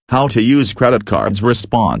How to use credit cards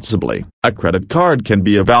responsibly. A credit card can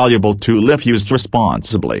be a valuable tool if used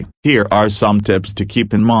responsibly. Here are some tips to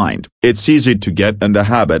keep in mind. It's easy to get in the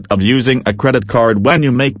habit of using a credit card when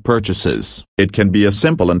you make purchases. It can be a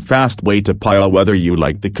simple and fast way to pile whether you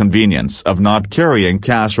like the convenience of not carrying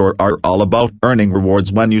cash or are all about earning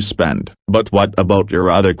rewards when you spend. But what about your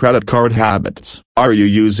other credit card habits? Are you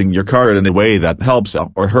using your card in a way that helps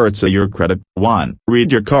or hurts your credit? 1.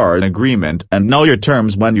 Read your card agreement and know your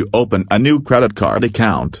terms when you open a new credit card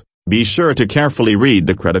account. Be sure to carefully read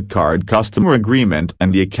the credit card customer agreement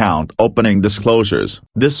and the account opening disclosures.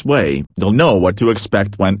 This way, you'll know what to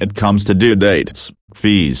expect when it comes to due dates,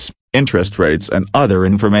 fees, interest rates and other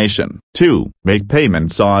information. 2. Make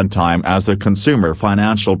payments on time. As the Consumer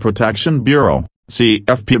Financial Protection Bureau,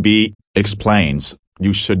 CFPB, explains,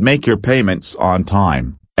 you should make your payments on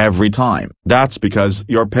time, every time. That's because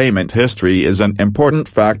your payment history is an important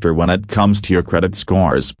factor when it comes to your credit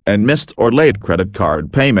scores, and missed or late credit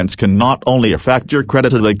card payments can not only affect your credit,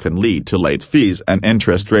 they can lead to late fees and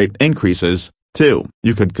interest rate increases. 2.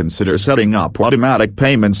 You could consider setting up automatic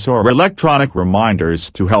payments or electronic reminders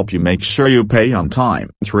to help you make sure you pay on time.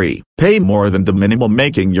 3. Pay more than the minimum.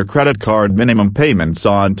 Making your credit card minimum payments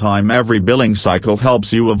on time every billing cycle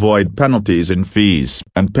helps you avoid penalties and fees,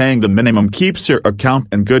 and paying the minimum keeps your account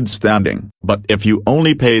in good standing. But if you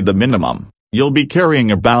only pay the minimum, you'll be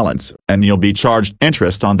carrying a balance, and you'll be charged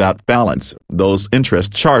interest on that balance. Those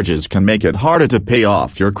interest charges can make it harder to pay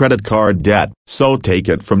off your credit card debt, so take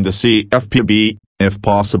it from the CFPB, if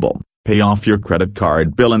possible. Pay off your credit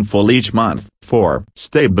card bill in full each month. 4.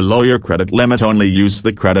 Stay below your credit limit. Only use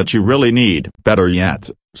the credit you really need. Better yet,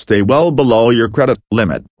 stay well below your credit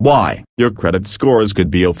limit. Why? Your credit scores could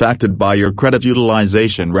be affected by your credit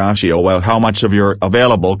utilization ratio, or how much of your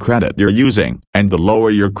available credit you're using, and the lower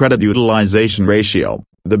your credit utilization ratio,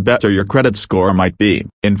 the better your credit score might be.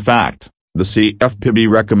 In fact, the CFPB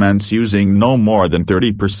recommends using no more than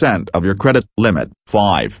 30% of your credit limit.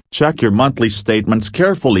 5. Check your monthly statements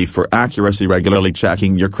carefully for accuracy. Regularly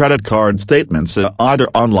checking your credit card statements either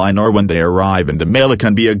online or when they arrive in the mail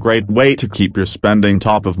can be a great way to keep your spending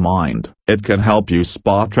top of mind. It can help you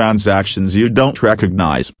spot transactions you don't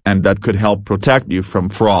recognize, and that could help protect you from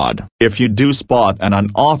fraud. If you do spot an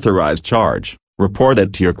unauthorized charge, report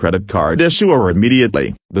it to your credit card issuer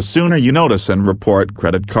immediately. The sooner you notice and report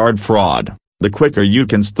credit card fraud, the quicker you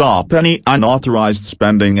can stop any unauthorized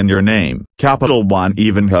spending in your name. Capital One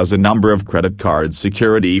even has a number of credit card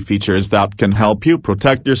security features that can help you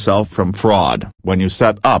protect yourself from fraud. When you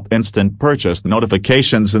set up instant purchase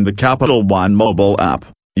notifications in the Capital One mobile app,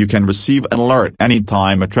 you can receive an alert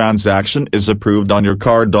anytime a transaction is approved on your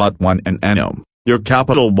card. 1 and NO. Your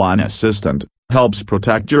Capital One assistant helps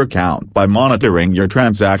protect your account by monitoring your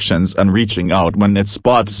transactions and reaching out when it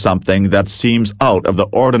spots something that seems out of the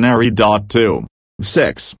ordinary. 2.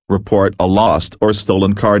 6. Report a lost or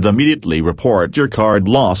stolen card. Immediately report your card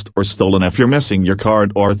lost or stolen if you're missing your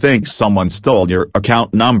card or think someone stole your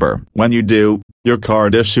account number. When you do, your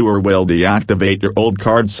card issuer will deactivate your old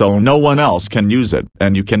card so no one else can use it,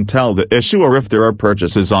 and you can tell the issuer if there are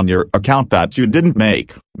purchases on your account that you didn't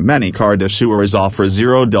make. Many card issuers offer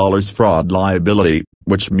 $0 fraud liability,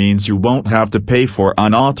 which means you won't have to pay for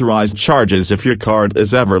unauthorized charges if your card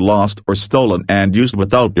is ever lost or stolen and used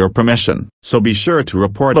without your permission. So be sure to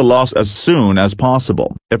report a loss as soon as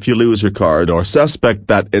possible. If you lose your card or suspect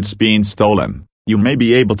that it's been stolen, you may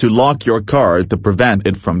be able to lock your card to prevent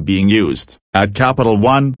it from being used. At Capital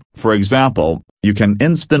One, for example, you can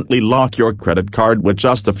instantly lock your credit card with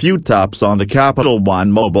just a few taps on the Capital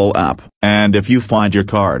One mobile app. And if you find your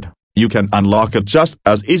card, you can unlock it just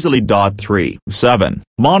as easily. 3. 7.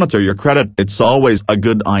 Monitor your credit. It's always a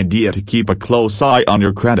good idea to keep a close eye on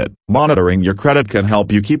your credit. Monitoring your credit can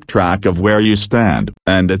help you keep track of where you stand,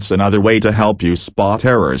 and it's another way to help you spot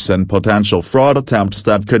errors and potential fraud attempts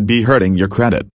that could be hurting your credit.